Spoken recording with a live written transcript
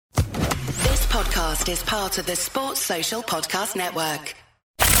podcast is part of the Sports Social Podcast Network.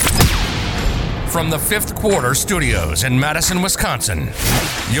 From the Fifth Quarter Studios in Madison, Wisconsin,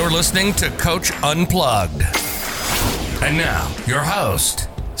 you're listening to Coach Unplugged. And now, your host,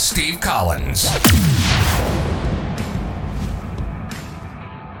 Steve Collins.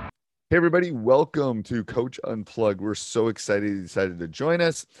 Hey everybody, welcome to Coach Unplugged. We're so excited you decided to join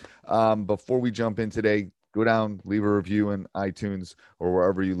us. Before we jump in today, go down, leave a review in iTunes or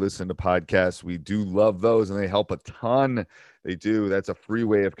wherever you listen to podcasts. We do love those and they help a ton. They do. That's a free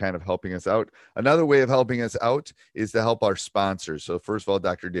way of kind of helping us out. Another way of helping us out is to help our sponsors. So first of all,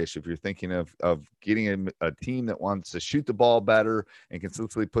 Dr. Dish, if you're thinking of getting a team that wants to shoot the ball better and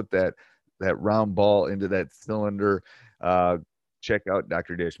consistently put that round ball into that cylinder, check out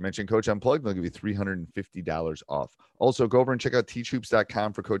Dr. Dish. Mention Coach Unplugged, they'll give you $350 off. Also, go over and check out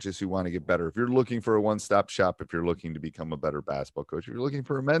teachhoops.com for coaches who want to get better. If you're looking for a one-stop shop, if you're looking to become a better basketball coach, if you're looking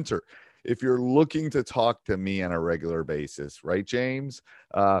for a mentor, if you're looking to talk to me on a regular basis, right, James?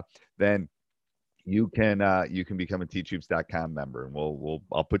 Then you can become a teachhoops.com member, and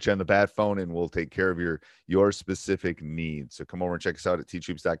I'll put you on the bat phone and we'll take care of your specific needs. So come over and check us out at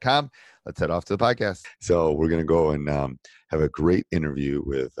teachhoops.com. Let's head off to the podcast. So we're going to go and have a great interview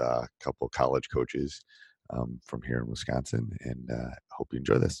with a couple of college coaches from here in Wisconsin, and hope you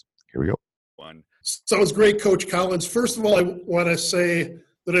enjoy this. Here we go. Sounds great, Coach Collins. First of all, I want to say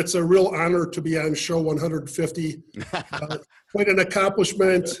that it's a real honor to be on show 150. Quite an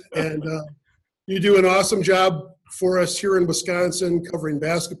accomplishment, and you do an awesome job for us here in Wisconsin covering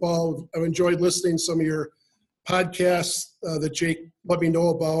basketball. I've enjoyed listening to some of your podcasts that Jake let me know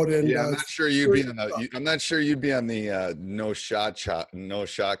about. And yeah, I'm not sure you'd be on the no shot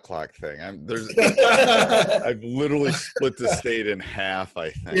clock thing. I've literally split the state in half, I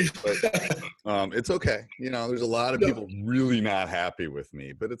think. But it's okay. You know, there's a lot of people really not happy with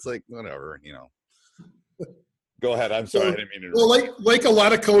me, but it's like whatever. You know. Go ahead. I'm sorry. I didn't mean to. Well, like a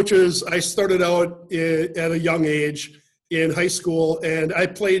lot of coaches, I started out at a young age in high school, and I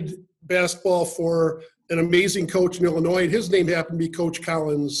played basketball for an amazing coach in Illinois. His name happened to be Coach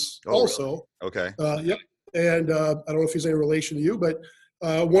Collins also. Really? Okay. Yep. And I don't know if he's any relation to you, but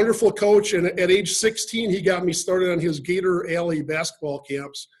wonderful coach. And at age 16, he got me started on his Gator Alley basketball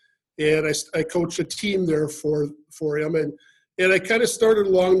camps. And I coached a team there for him. And I kind of started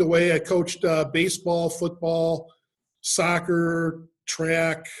along the way. I coached baseball, football, soccer,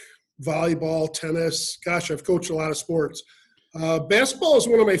 track, volleyball, tennis. Gosh, I've coached a lot of sports. Basketball is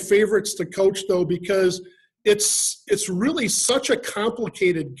one of my favorites to coach, though, because it's really such a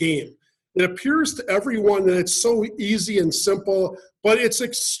complicated game. It appears to everyone that it's so easy and simple, but it's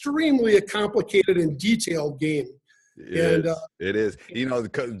extremely a complicated and detailed game. It is. You know,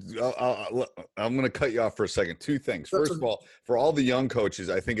 I'm going to cut you off for a second. Two things. First of all, for all the young coaches,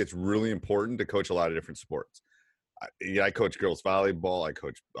 I think it's really important to coach a lot of different sports. I coach girls volleyball. I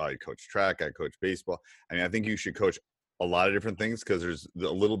coach track. I coach baseball. I mean, I think you should coach a lot of different things because there's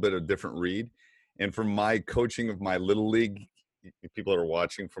a little bit of different read. And for my coaching of my little league, people that are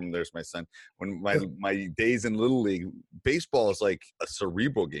watching there's my son. When my days in little league, baseball is like a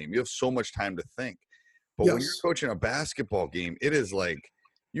cerebral game. You have so much time to think. But when you're coaching a basketball game, it is like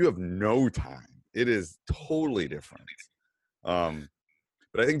you have no time. It is totally different.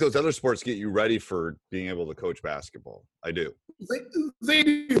 But I think those other sports get you ready for being able to coach basketball. I do. They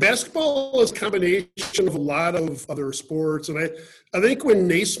do. Basketball is a combination of a lot of other sports. And I think when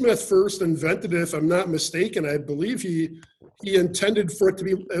Naismith first invented it, if I'm not mistaken, I believe he intended for it to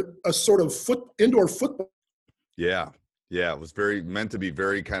be a sort of indoor football. Yeah. Yeah, it was meant to be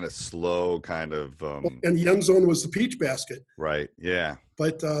very kind of slow, kind of. And the end zone was the peach basket. Right. Yeah.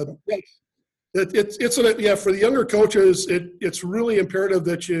 But it's for the younger coaches, it's really imperative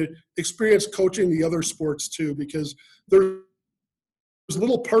that you experience coaching the other sports too, because there's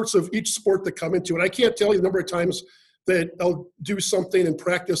little parts of each sport that come into it. I can't tell you the number of times that I'll do something in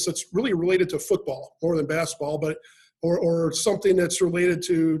practice that's really related to football more than basketball, but or something that's related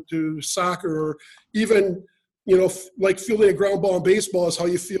to soccer, or even. You know, like fielding a ground ball in baseball is how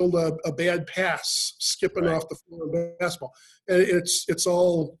you field a bad pass, skipping off the floor in basketball. And it's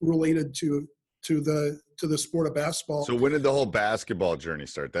all related to the sport of basketball. So when did the whole basketball journey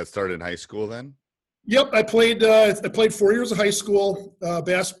start? That started in high school then? Yep, I played 4 years of high school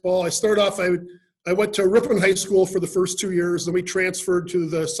basketball. I started off, I went to Ripon High School for the first 2 years. Then we transferred to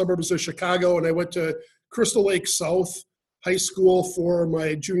the suburbs of Chicago, and I went to Crystal Lake South High School for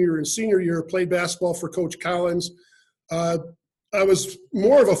my junior and senior year, played basketball for Coach Collins. I was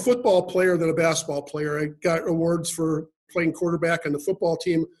more of a football player than a basketball player. I got awards for playing quarterback on the football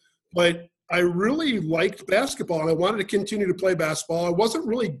team, but I really liked basketball and I wanted to continue to play basketball. I wasn't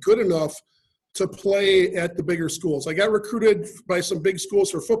really good enough to play at the bigger schools. I got recruited by some big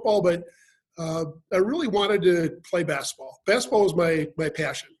schools for football, but I really wanted to play basketball. Basketball was my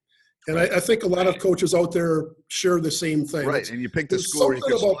passion. And I think a lot of coaches out there share the same thing. Right, and you picked the school where you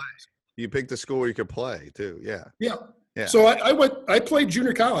could play. You picked the school where you could play too. Yeah. Yeah. So I played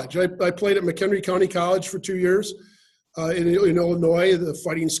junior college. I played at McHenry County College for 2 years in Illinois, the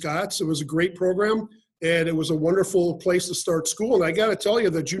Fighting Scots. It was a great program, and it was a wonderful place to start school. And I got to tell you,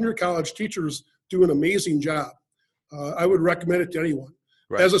 the junior college teachers do an amazing job. I would recommend it to anyone.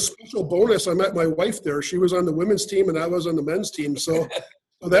 Right. As a special bonus, I met my wife there. She was on the women's team, and I was on the men's team. So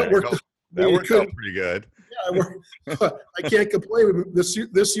that worked. That worked out pretty good. Yeah, I can't complain. This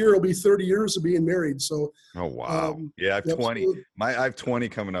year it'll be 30 years of being married. So. Oh wow! Yeah, I have 20. I have 20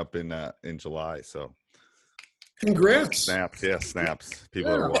 coming up in July. So. Congrats! Snaps.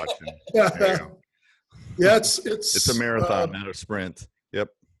 People are watching. Yeah, it's a marathon, not a sprint. Yep.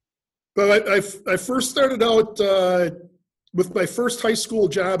 But I first started out with my first high school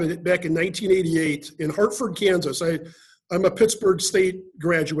job back in 1988 in Hartford, Kansas. I'm a Pittsburgh State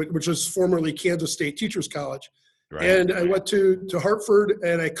graduate, which is formerly Kansas State Teachers College. Right. And I went to Hartford,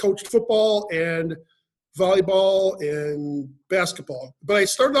 and I coached football and volleyball and basketball. But I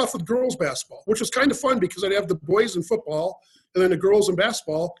started off with girls basketball, which was kind of fun because I'd have the boys in football and then the girls in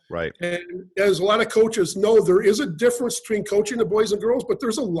basketball. Right. And as a lot of coaches know, there is a difference between coaching the boys and girls, but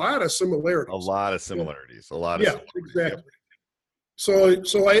there's a lot of similarities. Yeah, exactly.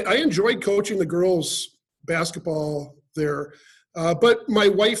 So I enjoyed coaching the girls basketball there. But my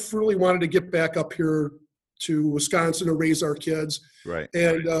wife really wanted to get back up here to Wisconsin to raise our kids. Right.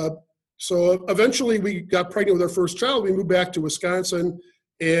 And so eventually we got pregnant with our first child. We moved back to Wisconsin,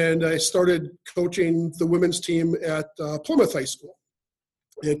 and I started coaching the women's team at Plymouth High School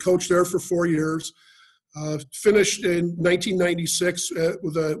and coached there for 4 years. Finished in 1996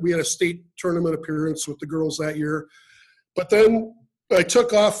 we had a state tournament appearance with the girls that year. But then I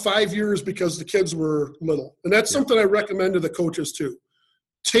took off 5 years because the kids were little. And that's something I recommend to the coaches too.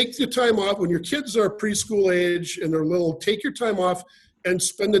 Take the time off when your kids are preschool age and they're little. Take your time off and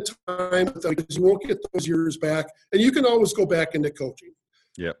spend the time with them because you won't get those years back. And you can always go back into coaching.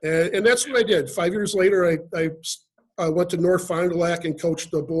 Yeah. And that's what I did. 5 years later, I went to North Fond du Lac and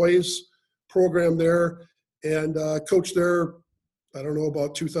coached the boys program there and coached there, I don't know,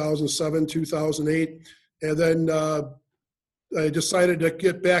 about 2007, 2008. And then I decided to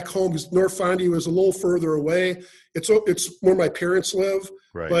get back home because North Fondy was a little further away. It's where my parents live.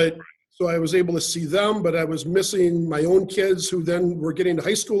 Right. But so I was able to see them, but I was missing my own kids who then were getting to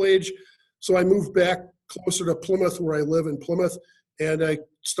high school age. So I moved back closer to Plymouth, where I live in Plymouth, and I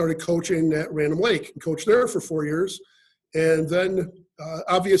started coaching at Random Lake and coached there for 4 years. And then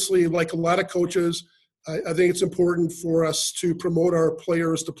obviously, like a lot of coaches, I think it's important for us to promote our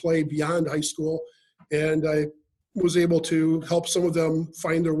players to play beyond high school. And I was able to help some of them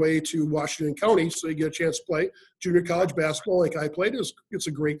find their way to Washington County so they get a chance to play junior college basketball like I played. It's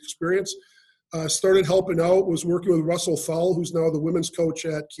a great experience. Started helping out, was working with Russell Thal, who's now the women's coach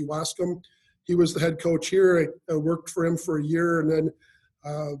at Kewaskum. He was the head coach here. I worked for him for a year, and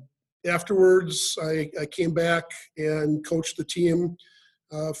then afterwards I came back and coached the team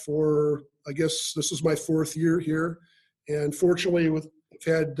for, I guess this is my 4th year here. And fortunately, we've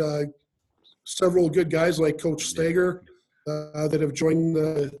had several good guys like Coach Stager that have joined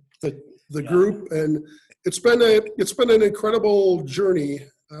the group, and it's been an incredible journey,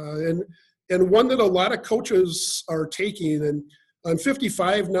 and one that a lot of coaches are taking. And I'm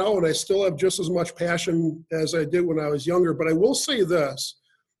 55 now, and I still have just as much passion as I did when I was younger. But I will say this: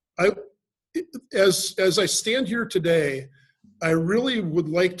 as I stand here today, I really would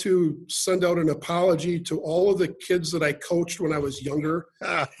like to send out an apology to all of the kids that I coached when I was younger,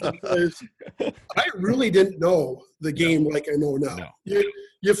 because I really didn't know the game like I know now. No.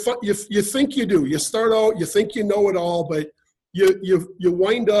 You think you do. You start out, you think you know it all, but you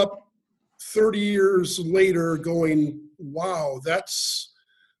wind up 30 years later going, wow,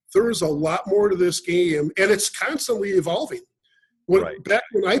 there's a lot more to this game, and it's constantly evolving. Back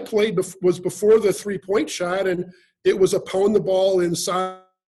when I played was before the 3-point shot, and it was a pound the ball inside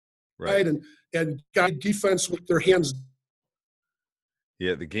and guide defense with their hands.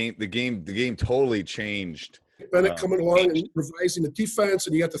 Yeah, the game totally changed. Bennett coming along and revising the defense,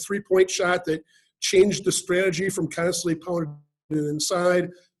 and you got the 3-point shot that changed the strategy from constantly pounding inside.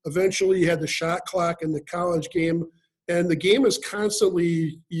 Eventually, you had the shot clock in the college game, and the game has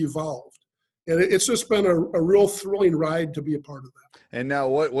constantly evolved. And it's just been a real thrilling ride to be a part of that. And now,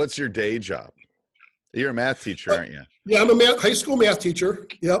 what's your day job? You're a math teacher, aren't you? Yeah, I'm a high school math teacher.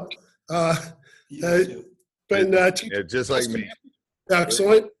 Yep. Been teaching just like me.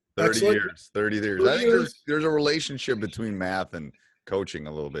 Excellent. 30 years. 30 years. I think years. there's a relationship between math and coaching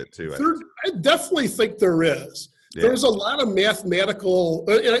a little bit too. I definitely think there is. Yeah. There's a lot of mathematical,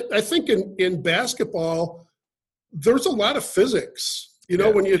 I think in basketball, there's a lot of physics. You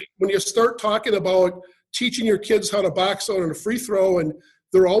know, when you start talking about teaching your kids how to box out on a free throw, and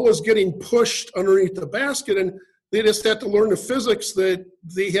they're always getting pushed underneath the basket, and they just have to learn the physics that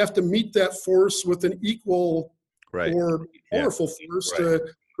they have to meet that force with an equal or powerful force to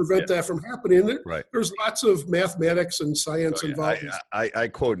prevent that from happening. There's lots of mathematics and science involved. I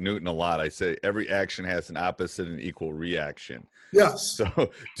quote Newton a lot. I say every action has an opposite and equal reaction. Yes.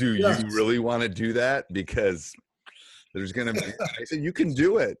 So do you really want to do that? Because there's going to be, I said, you can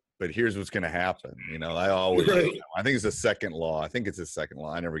do it, but here's what's going to happen. You know, I think it's the second law. I think it's the second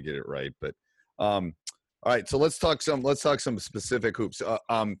law. I never get it right, but all right. So let's talk some specific hoops.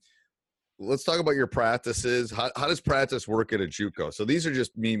 Let's talk about your practices. How does practice work at a JUCO? So these are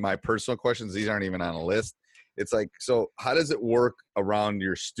just my personal questions. These aren't even on a list. It's like, so how does it work around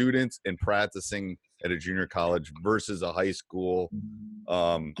your students in practicing at a junior college versus a high school?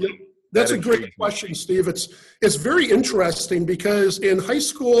 That's a great question, Steve. It's very interesting because in high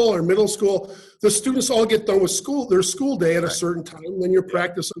school or middle school, the students all get done with their school day at a certain time. Then your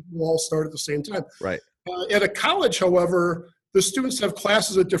practices will all start at the same time. Right. At a college, however, the students have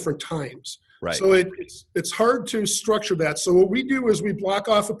classes at different times. Right. So it's hard to structure that. So what we do is we block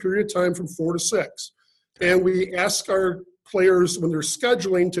off a period of time from 4 to 6. And we ask our players when they're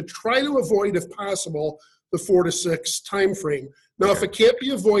scheduling to try to avoid, if possible, the 4 to 6 time frame. Now, if it can't be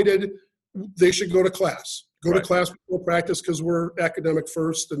avoided, they should go to class. Go to class before practice because we're academic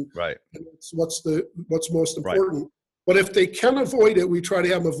first, and it's what's most important. But if they can avoid it, we try to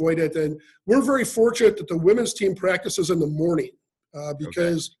have them avoid it. And we're very fortunate that the women's team practices in the morning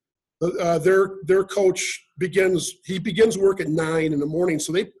because their coach begins work at 9 in the morning.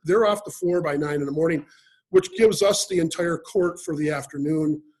 So they're off the floor by 9 in the morning, which gives us the entire court for the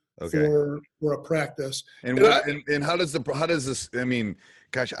afternoon for a practice. And how does this, I mean,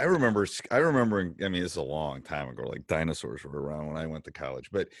 gosh, I remember, I mean, it's a long time ago, like dinosaurs were around when I went to college,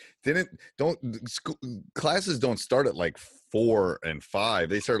 but classes don't start at like 4 and 5.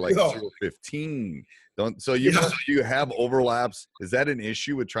 They start like 4:15. You have overlaps. Is that an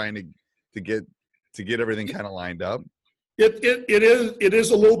issue with trying to get everything kind of lined up? It is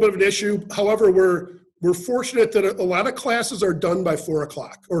a little bit of an issue. However, we're fortunate that a lot of classes are done by 4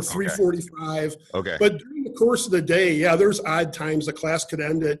 o'clock or 3:45. Okay. But during the course of the day, there's odd times the class could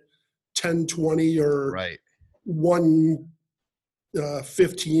end at 10:20 or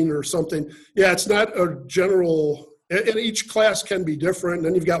 1:15 or something. Yeah, it's not a general, and each class can be different. And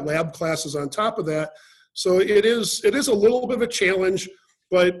then you've got lab classes on top of that. So it is a little bit of a challenge.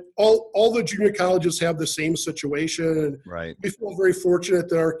 But all the junior colleges have the same situation. And we feel very fortunate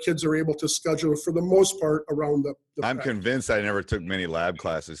that our kids are able to schedule, for the most part, around the I'm convinced I never took many lab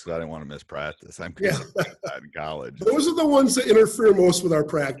classes because I didn't want to miss practice. I'm convinced that in college. Those are the ones that interfere most with our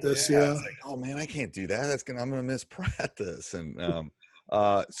practice. Yeah. It's like, oh, man, I can't do that. I'm going to miss practice. And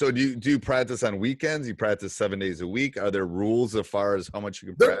so do you practice on weekends? You practice 7 days a week? Are there rules as far as how much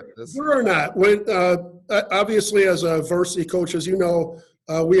you can practice? There are not. Obviously, as a varsity coach, as you know,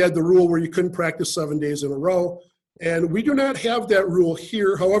 we had the rule where you couldn't practice 7 days in a row, and we do not have that rule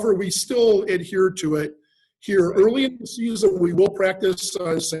here. However, we still adhere to it here. Early in the season, we will practice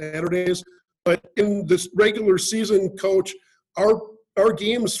on Saturdays, but in this regular season, Coach, our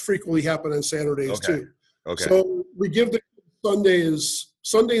games frequently happen on Saturdays too. Okay. So we give the Sundays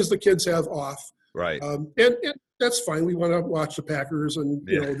the kids have off. Right. And that's fine. We want to watch the Packers and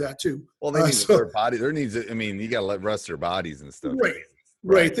you know that too. Well, they need their body. I mean, you got to let rest their bodies and stuff.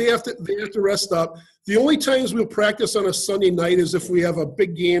 Right. They have to rest up. The only times we'll practice on a Sunday night is if we have a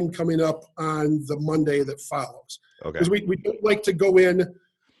big game coming up on the Monday that follows. Okay. Because we don't like to go in,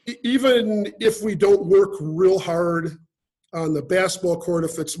 even if we don't work real hard on the basketball court,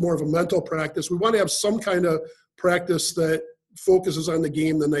 if it's more of a mental practice, we want to have some kind of practice that focuses on the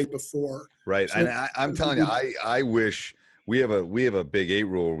game the night before. Right. So, and I'm telling you, I wish we have a Big 8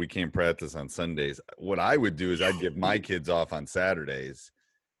 rule where we can't practice on Sundays. What I would do is I'd give my kids off on Saturdays.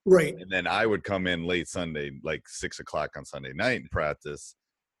 Right. And then I would come in late Sunday, like 6 o'clock on Sunday night and practice,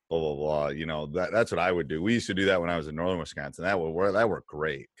 blah, blah, blah. You know, that's what I would do. We used to do that when I was in Northern Wisconsin. That worked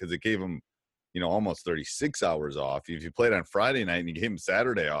great because it gave them, almost 36 hours off. If you played on Friday night and you gave them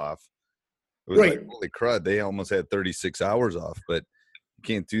Saturday off, it was like, holy crud, they almost had 36 hours off. But you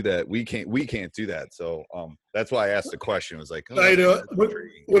can't do that. We can't do that. So that's why I asked the question. It was like, I know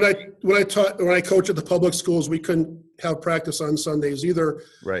when I coach at the public schools, we couldn't have practice on Sundays either.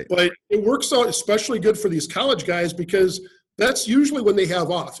 Right. But it works out especially good for these college guys because that's usually when they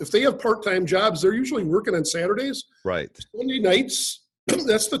have off. If they have part-time jobs, they're usually working on Saturdays. Right. Sunday nights,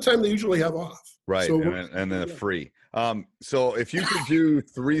 that's the time they usually have off. Right. So, and then free. So if you could do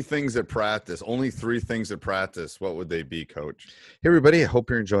 3 things at practice, only 3 things at practice, what would they be, Coach? Hey, everybody. I hope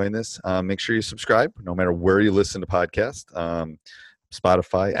you're enjoying this. Make sure you subscribe no matter where you listen to podcasts.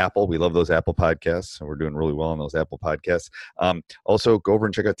 Spotify, Apple. We love those Apple podcasts, and we're doing really well on those Apple podcasts. Also, go over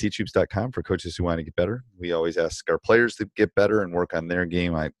and check out teachhoops.com for coaches who want to get better. We always ask our players to get better and work on their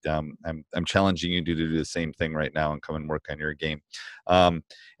game. I'm challenging you to do the same thing right now and come and work on your game. And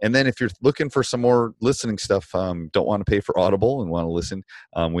then if you're looking for some more listening stuff, don't want to pay for Audible and want to listen,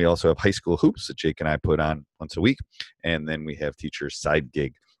 we also have High School Hoops that Jake and I put on once a week. And then we have Teacher's Side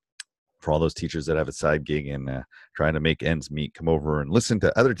Gig. For all those teachers that have a side gig and trying to make ends meet, come over and listen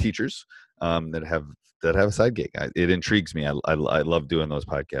to other teachers that have a side gig. It intrigues me. I love doing those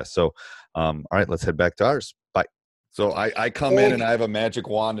podcasts. So, all right, let's head back to ours. Bye. So I come in and I have a magic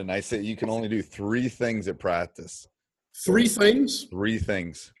wand and I say you can only do 3 things at practice. 3 things? 3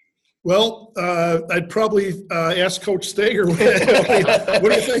 things. Well, I'd probably ask Coach Steger. What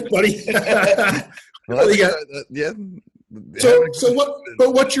do you think, buddy? Yeah. So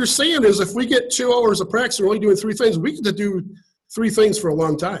what you're saying is if we get 2 hours of practice, we're only doing 3 things. We get to do 3 things for a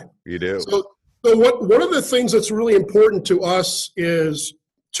long time. You do. So one of the things that's really important to us is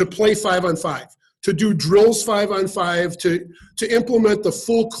to play 5-on-5, to do drills 5-on-5, to implement the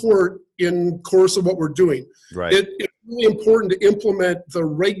full court in course of what we're doing. Right. It's really important to implement the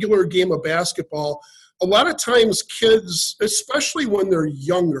regular game of basketball. A lot of times kids, especially when they're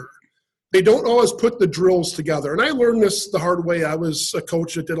younger, they don't always put the drills together. And I learned this the hard way. I was a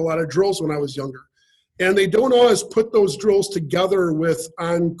coach that did a lot of drills when I was younger. And they don't always put those drills together with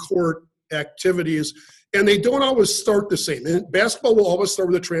on-court activities. And they don't always start the same. And basketball will always start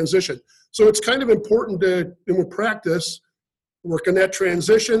with a transition. So it's kind of important to, in practice, work on that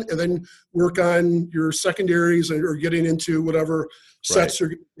transition and then work on your secondaries or getting into whatever sets you're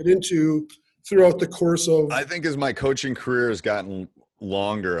going to get into throughout the course of. I think as my coaching career has gotten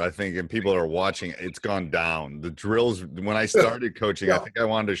longer, I think, and people are watching, it's gone down. The drills, when I started coaching, I think I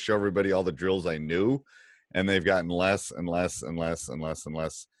wanted to show everybody all the drills I knew, and they've gotten less and less and less and less and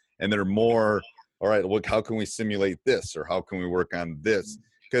less. And they're more, all right, look, how can we simulate this, or how can we work on this?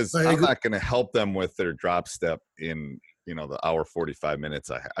 Because I'm not going to help them with their drop step in, the hour 45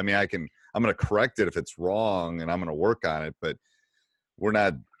 minutes. I'm going to correct it if it's wrong, and I'm going to work on it, but we're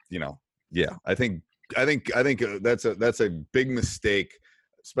not, I think that's a big mistake,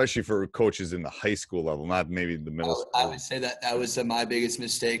 especially for coaches in the high school level, not maybe the middle school. I would say that was my biggest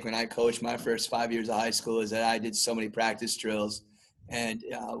mistake when I coached my first 5 years of high school, is that I did so many practice drills. And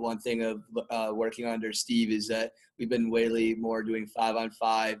one thing of working under Steve is that we've been way more doing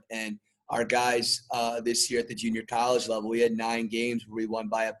 5-on-5. And our guys this year at the junior college level, we had 9 games where we won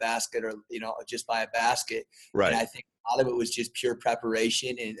by a basket or, just by a basket. Right. And I think a lot of it was just pure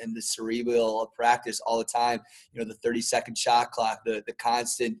preparation and the cerebral practice all the time. The 30-second shot clock, the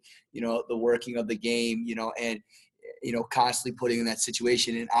constant, the working of the game, and, constantly putting in that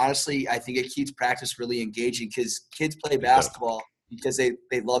situation. And honestly, I think it keeps practice really engaging because kids play basketball because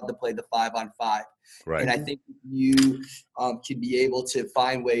they love to play the 5-on-5. Right. And I think you can be able to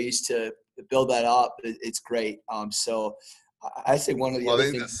find ways to build that up. It's great. So I say one of the other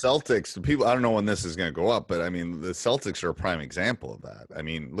things. The Celtics, the people, I don't know when this is going to go up, but I mean, the Celtics are a prime example of that. I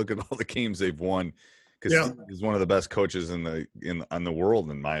mean, look at all the games they've won, because he's one of the best coaches in the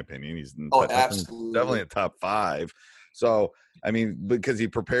world, in my opinion. He's absolutely definitely a top 5. So, I mean, because he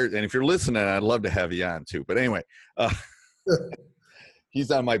prepared, and if you're listening, I'd love to have you on too. But anyway,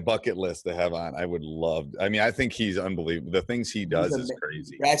 he's on my bucket list to have on. I think he's unbelievable. The things he does is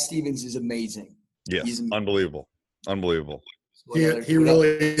crazy. Brad Stevens is amazing. Yes, unbelievable. He really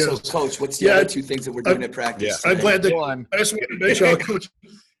is. So, Coach, what's the other 2 things that we're doing at practice? I'm glad that I just want to mention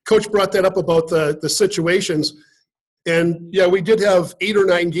Coach brought that up about the situations. And, we did have 8 or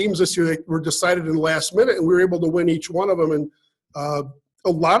 9 games this year that were decided in the last minute, and we were able to win each one of them. And a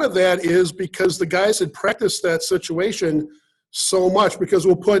lot of that is because the guys had practiced that situation so much, because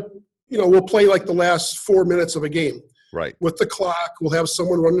we'll play like the last 4 minutes of a game. Right. With the clock, we'll have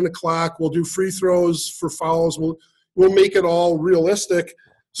someone running the clock. We'll do free throws for fouls. We'll make it all realistic.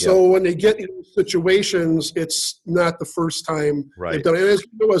 So when they get in situations, it's not the first time they've done it.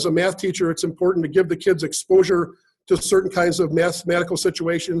 And as a math teacher, it's important to give the kids exposure to certain kinds of mathematical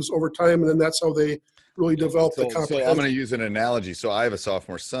situations over time, and then that's how they really develop the comprehension. So I'm going to use an analogy. So I have a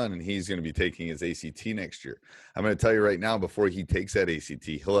sophomore son, and he's going to be taking his ACT next year. I'm going to tell you right now, before he takes that ACT,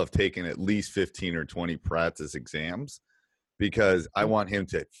 he'll have taken at least 15 or 20 practice exams, because I want him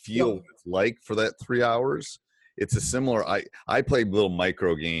to feel what it's like for that 3 hours. it's a similar, I play little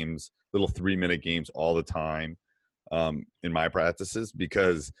micro games, little 3-minute games all the time in my practices,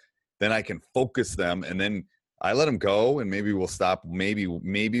 because then I can focus them, and then I let them go, and maybe we'll stop. Maybe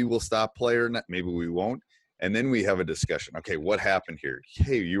we'll stop play, or not. Maybe we won't. And then we have a discussion. Okay, what happened here?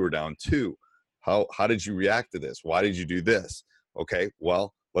 Hey, you were down 2. How did you react to this? Why did you do this? Okay,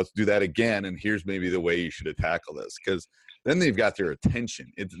 well, let's do that again. And here's maybe the way you should have tackled this, because then they've got their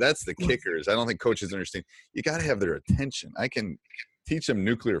attention. That's the kicker. Is I don't think coaches understand. You got to have their attention. I can teach them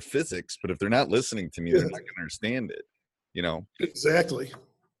nuclear physics, but if they're not listening to me, they're not going to understand it. Exactly.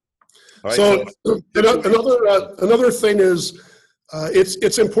 Right, so another thing is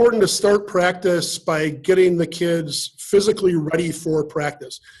it's important to start practice by getting the kids physically ready for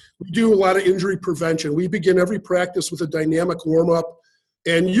practice. We do a lot of injury prevention. We begin every practice with a dynamic warm-up,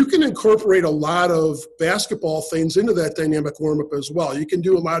 and you can incorporate a lot of basketball things into that dynamic warm-up as well. You can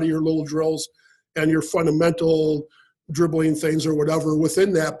do a lot of your little drills and your fundamental dribbling things or whatever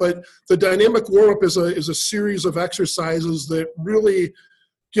within that, but the dynamic warm-up is a series of exercises that really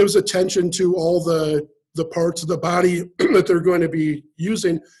gives attention to all the parts of the body that they're going to be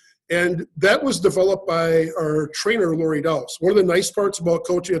using. And that was developed by our trainer, Lori Dowse. One of the nice parts about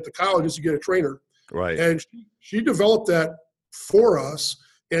coaching at the college is you get a trainer. Right. And she developed that for us,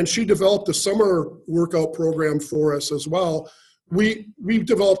 and she developed a summer workout program for us as well. We've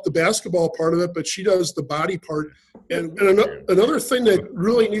developed the basketball part of it, but she does the body part. And another thing that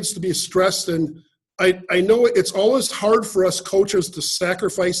really needs to be stressed, and I know it's always hard for us coaches to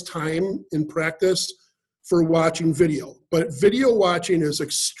sacrifice time in practice for watching video, but video watching is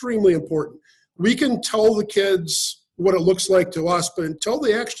extremely important. We can tell the kids what it looks like to us, but until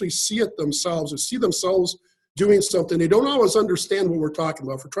they actually see it themselves or see themselves doing something, they don't always understand what we're talking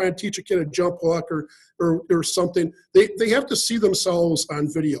about. If we're trying to teach a kid a jump hook or something, they have to see themselves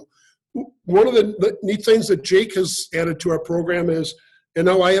on video. One of the neat things that Jake has added to our program is, and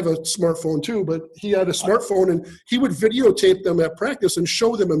now I have a smartphone too, but he had a smartphone and he would videotape them at practice and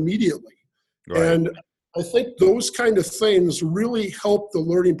show them immediately. Right. And I think those kind of things really help the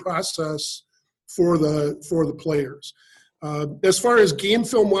learning process for the players. As far as game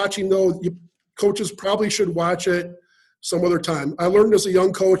film watching, though, coaches probably should watch it some other time. I learned as a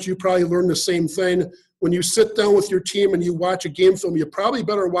young coach, you probably learned the same thing. When you sit down with your team and you watch a game film, you probably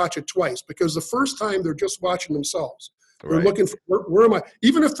better watch it twice, because the first time they're just watching themselves. They're looking for, where am I?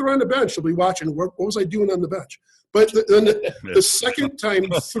 Even if they're on the bench, they'll be watching, what was I doing on the bench? But then the second time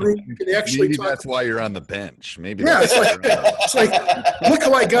through, you can actually maybe talk. That's why you're on the bench. Maybe. Yeah, it's like, look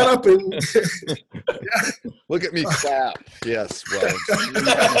how I got up and look at me clap. Yes, well,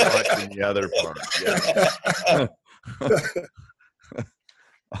 watching the other part.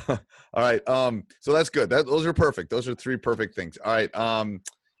 Yeah. All right. So that's good. Those are perfect. Those are 3 perfect things. All right.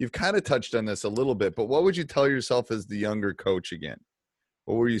 You've kind of touched on this a little bit, but what would you tell yourself as the younger coach again?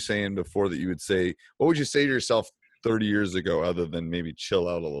 What were you saying before that you would say? What would you say to yourself 30 years ago, other than maybe chill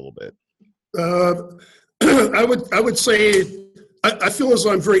out a little bit? I would say I feel as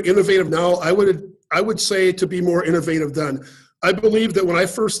though I'm very innovative now. I would say to be more innovative then. I believe that when I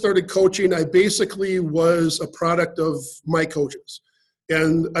first started coaching, I basically was a product of my coaches.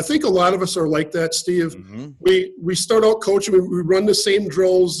 And I think a lot of us are like that, Steve. Mm-hmm. We start out coaching, we run the same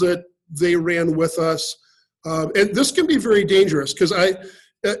drills that they ran with us. And this can be very dangerous, because I'm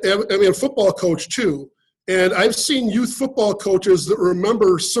a football coach too. And I've seen youth football coaches that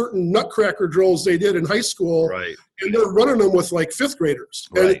remember certain nutcracker drills they did in high school, right, and they're running them with like 5th graders.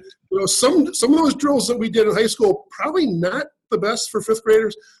 Right. And some of those drills that we did in high school, probably not the best for 5th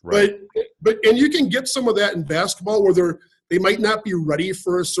graders, right, but you can get some of that in basketball where they might not be ready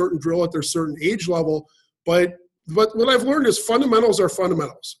for a certain drill at their certain age level, but what I've learned is fundamentals are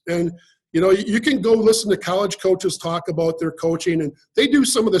fundamentals. And you can go listen to college coaches talk about their coaching, and they do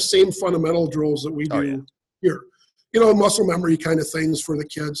some of the same fundamental drills that we do here. Muscle memory kind of things for the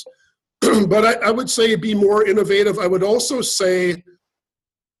kids. But I would say be more innovative. I would also say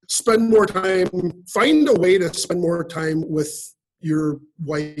spend more time, find a way to spend more time with your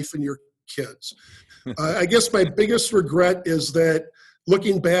wife and your kids. I guess my biggest regret is that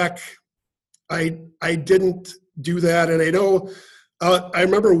looking back, I didn't do that. And I know I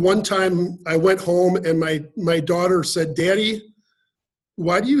remember one time I went home and my daughter said, "Daddy,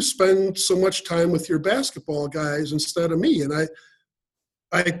 why do you spend so much time with your basketball guys instead of me?" And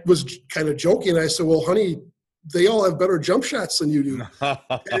I was kind of joking. I said, "Well, honey, they all have better jump shots than you do."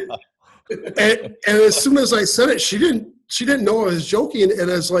 and as soon as I said it, she didn't know I was joking. And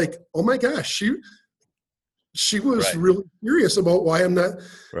I was like, "Oh my gosh, she was Right. really curious about why I'm not.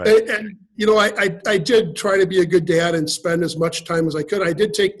 Right. And you know, I did try to be a good dad and spend as much time as I could. I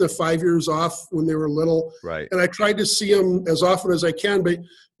did take the 5 years off when they were little, Right. and I tried to see them as often as I can. But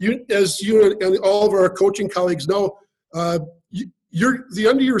as you and all of our coaching colleagues know, you're the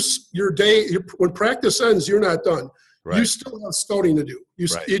end of your day. When practice ends, you're not done. Right. You still have scouting to do. You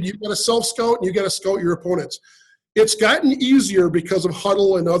Right. got to self-scout and you got to scout your opponents. It's gotten easier because of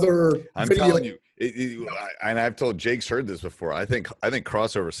Huddle and other I'm video. telling you, and I've told Jake's heard this before. I think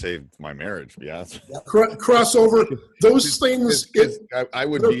crossover saved my marriage. To be honest, Crossover, those things. I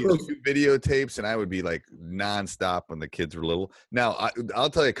would be videotapes, and I would be like nonstop when the kids were little. Now I'll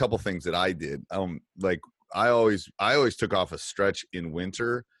tell you a couple things that I did. Like I always took off a stretch in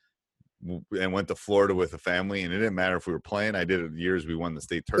winter and went to Florida with a family, and it didn't matter if we were playing. I did it years we won the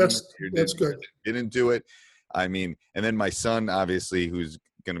state tournament. That's good. Didn't do it. I mean, and then my son, obviously, who's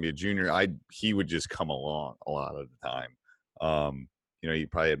going to be a junior, he would just come along a lot of the time. You know, he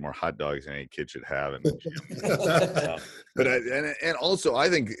probably had more hot dogs than any kid should have. But and also, I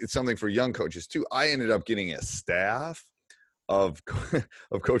think it's something for young coaches too. I ended up getting a staff of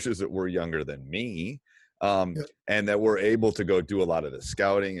coaches that were younger than me, and that were able to go do a lot of the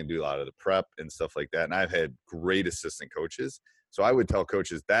scouting and do a lot of the prep and stuff like that. And I've had great assistant coaches. So I would tell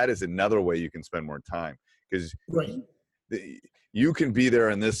coaches that is another way you can spend more time. Because you can be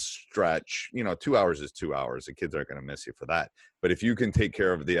there in this stretch, you know, 2 hours is 2 hours. The kids aren't going to miss you for that. But if you can take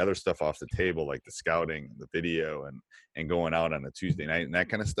care of the other stuff off the table, like the scouting, the video, and going out on a Tuesday night and that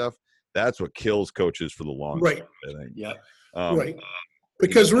kind of stuff, that's what kills coaches for the long term, I think. Yeah. Right.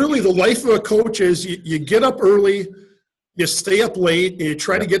 Because really the life of a coach is you get up early, you stay up late, and you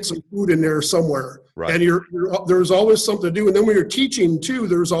try to get some food in there somewhere. Right. And there's always something to do. And then when you're teaching too,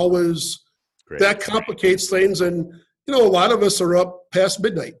 there's always that complicates things. And, you know, a lot of us are up past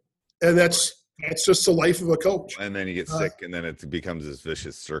midnight, and that's just the life of a coach. And then you get sick, and then it becomes this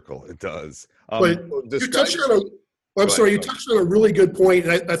vicious circle. It does. But you touched on a really good point.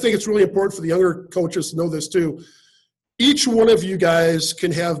 And I think it's really important for the younger coaches to know this too. Each one of you guys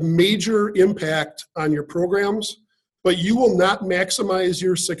can have major impact on your programs, but you will not maximize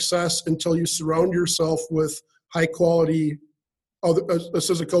your success until you surround yourself with high quality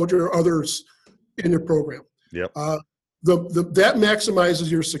assistant coach or others in your program. Yep. That maximizes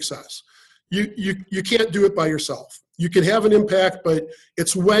your success. You can't do it by yourself. You can have an impact, but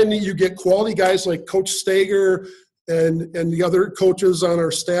it's when you get quality guys like Coach Stager and the other coaches on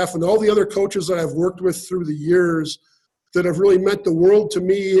our staff and all the other coaches that I've worked with through the years that have really meant the world to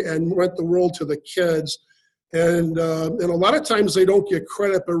me and meant the world to the kids. And a lot of times they don't get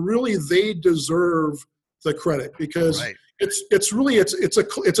credit, but really they deserve the credit because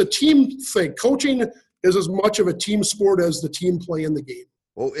it's a team thing. Coaching is as much of a team sport as the team play in the game.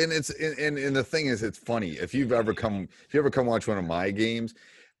 Well, and and the thing is, it's funny. If you ever come watch one of my games,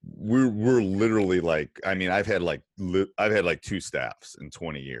 we're literally like, I mean, I've had like 2 staffs in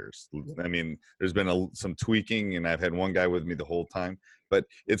 20 years. I mean, there's been some tweaking, and I've had one guy with me the whole time. But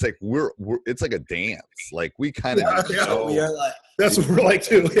it's like it's like a dance. Like we kind of we are like, that's what we're like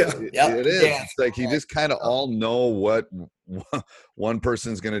too. Yeah, it is. Yeah. It's like you just kind of all know what one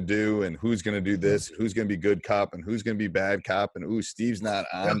person's going to do and who's going to do this, who's going to be good cop and who's going to be bad cop, and ooh, Steve's not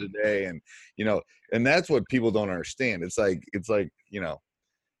on today, and you know, and that's what people don't understand. It's like you know,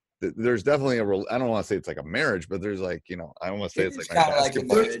 there's definitely I don't want to say it's like a marriage, but there's like, you know, I almost say it's like kind of like a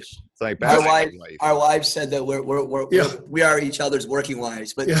marriage. It's like basketball. Our wives said that we are each other's working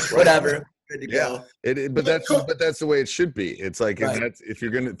wives, but whatever. Good to go. But that's the way it should be. It's like if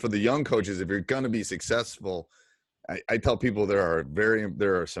you're gonna, for the young coaches, if you're gonna be successful, I tell people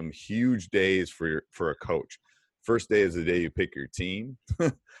there are some huge days for a coach. First day is the day you pick your team.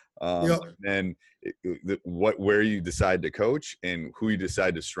 And where you decide to coach and who you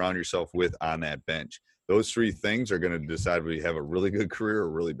decide to surround yourself with on that bench. Those 3 things are going to decide whether you have a really good career or a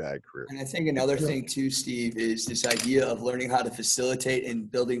really bad career. And I think another thing too, Steve, is this idea of learning how to facilitate and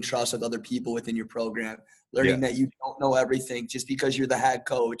building trust with other people within your program. Learning that you don't know everything. Just because you're the head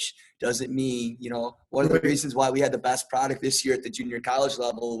coach doesn't mean, you know, one of the reasons why we had the best product this year at the junior college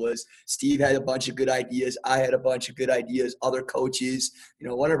level was Steve had a bunch of good ideas. I had a bunch of good ideas. Other coaches, you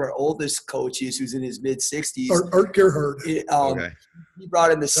know, one of our oldest coaches who's in his mid-60s. Art Gerhard. He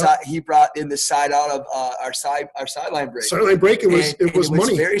brought in the side. He brought in the side out of our sideline break. Sideline break. It was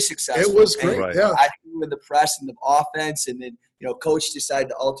money. Very successful. It was great. I threw in the press and the offense, and then, you know, coach decided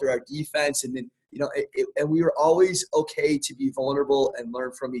to alter our defense, and then and we were always okay to be vulnerable and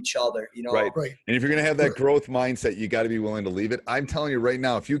learn from each other, Right. And if you're going to have that growth mindset, you got to be willing to leave it. I'm telling you right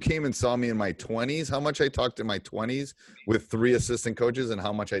now, if you came and saw me in my 20s, how much I talked in my 20s with 3 assistant coaches and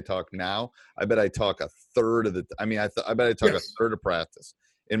how much I talk now, I bet I talk a third of I bet I talk a third of practice.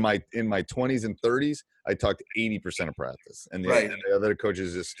 In my 20s and 30s, I talked 80% of practice, and the other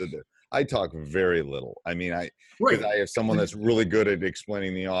coaches just stood there. I talk very little. I mean, because I have someone that's really good at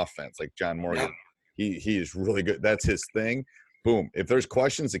explaining the offense, like John Morgan. He is really good. That's his thing. Boom. If there's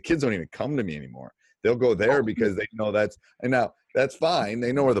questions, the kids don't even come to me anymore. They'll go there because they know that's fine.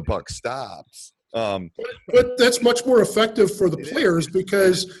 They know where the buck stops. But that's much more effective for the players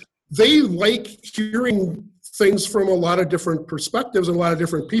because they like hearing things from a lot of different perspectives and a lot of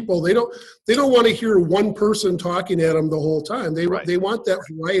different people. They don't want to hear one person talking at them the whole time. They want that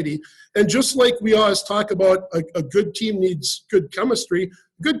variety. And just like we always talk about, a good team needs good chemistry.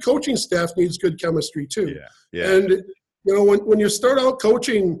 Good coaching staff needs good chemistry too. And when you start out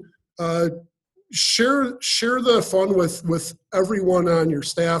coaching, share the fun with everyone on your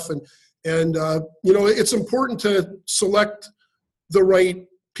staff, and it's important to select the right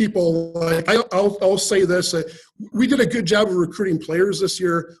people. Like I'll say this: we did a good job of recruiting players this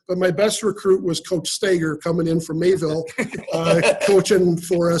year, but my best recruit was Coach Stager coming in from Mayville, coaching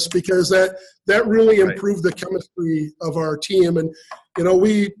for us, because that really improved the chemistry of our team. And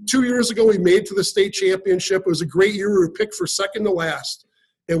 2 years ago we made it to the state championship. It was a great year. We were picked for second to last,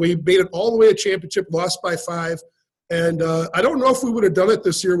 and we made it all the way to championship. Lost by 5. And I don't know if we would have done it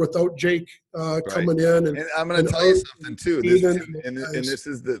this year without Jake coming in. And I'm going to tell you something too.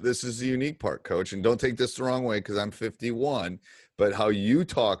 This is the unique part, Coach. And don't take this the wrong way because I'm 51. But how you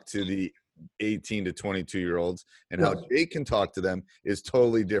talk to the 18 to 22-year-olds and how Jake can talk to them is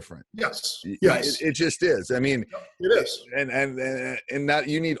totally different. Yes. It just is. I mean, it is. And that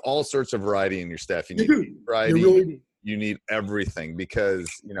you need all sorts of variety in your staff. You need variety. You really do. You need everything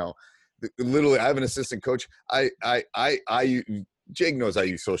because literally, I have an assistant coach. Jake knows I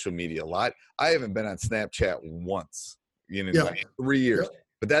use social media a lot. I haven't been on Snapchat once, in 3 years.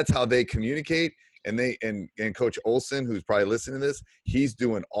 But that's how they communicate. And Coach Olson, who's probably listening to this, he's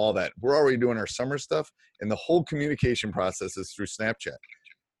doing all that. We're already doing our summer stuff, and the whole communication process is through Snapchat.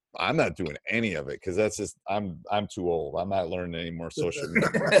 I'm not doing any of it because that's just I'm too old. I'm not learning any more social media.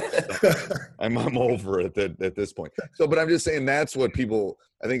 I'm over it at this point. So, but I'm just saying that's what people,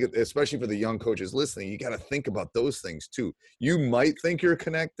 I think, especially for the young coaches listening, you got to think about those things too. You might think you're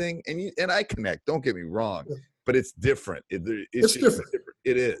connecting, and I connect. Don't get me wrong, but it's different. It's different.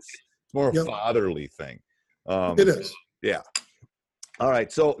 It is. It's more a fatherly thing. It is. Yeah. All right.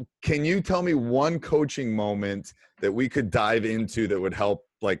 So, can you tell me one coaching moment that we could dive into that would help,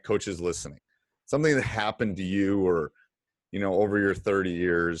 like, coaches listening? Something that happened to you or, over your 30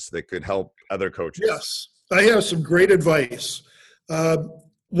 years that could help other coaches? Yes. I have some great advice.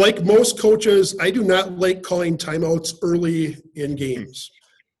 Like most coaches, I do not like calling timeouts early in games.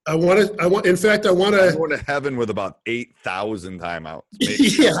 I'm going to heaven with about 8,000 timeouts.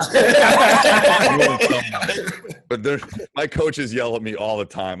 But my coaches yell at me all the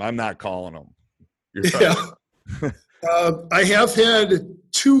time. I'm not calling them. You're right. I have had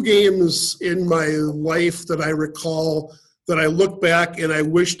 2 games in my life that I recall that I look back and I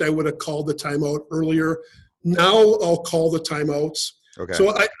wished I would have called the timeout earlier. Now I'll call the timeouts. Okay.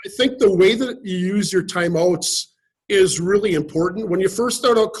 So I think the way that you use your timeouts is really important. When you first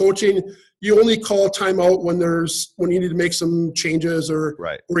start out coaching, you only call timeout when you need to make some changes or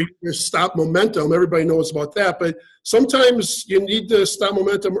you stop momentum. Everybody knows about that, but sometimes you need to stop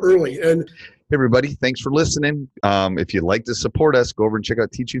momentum early. And hey everybody, thanks for listening. If you'd like to support us, go over and check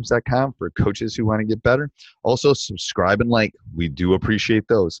out teachhoops.com for coaches who want to get better. Also, subscribe and like. We do appreciate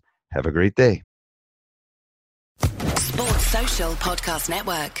those. Have a great day. Sports Social Podcast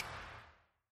Network.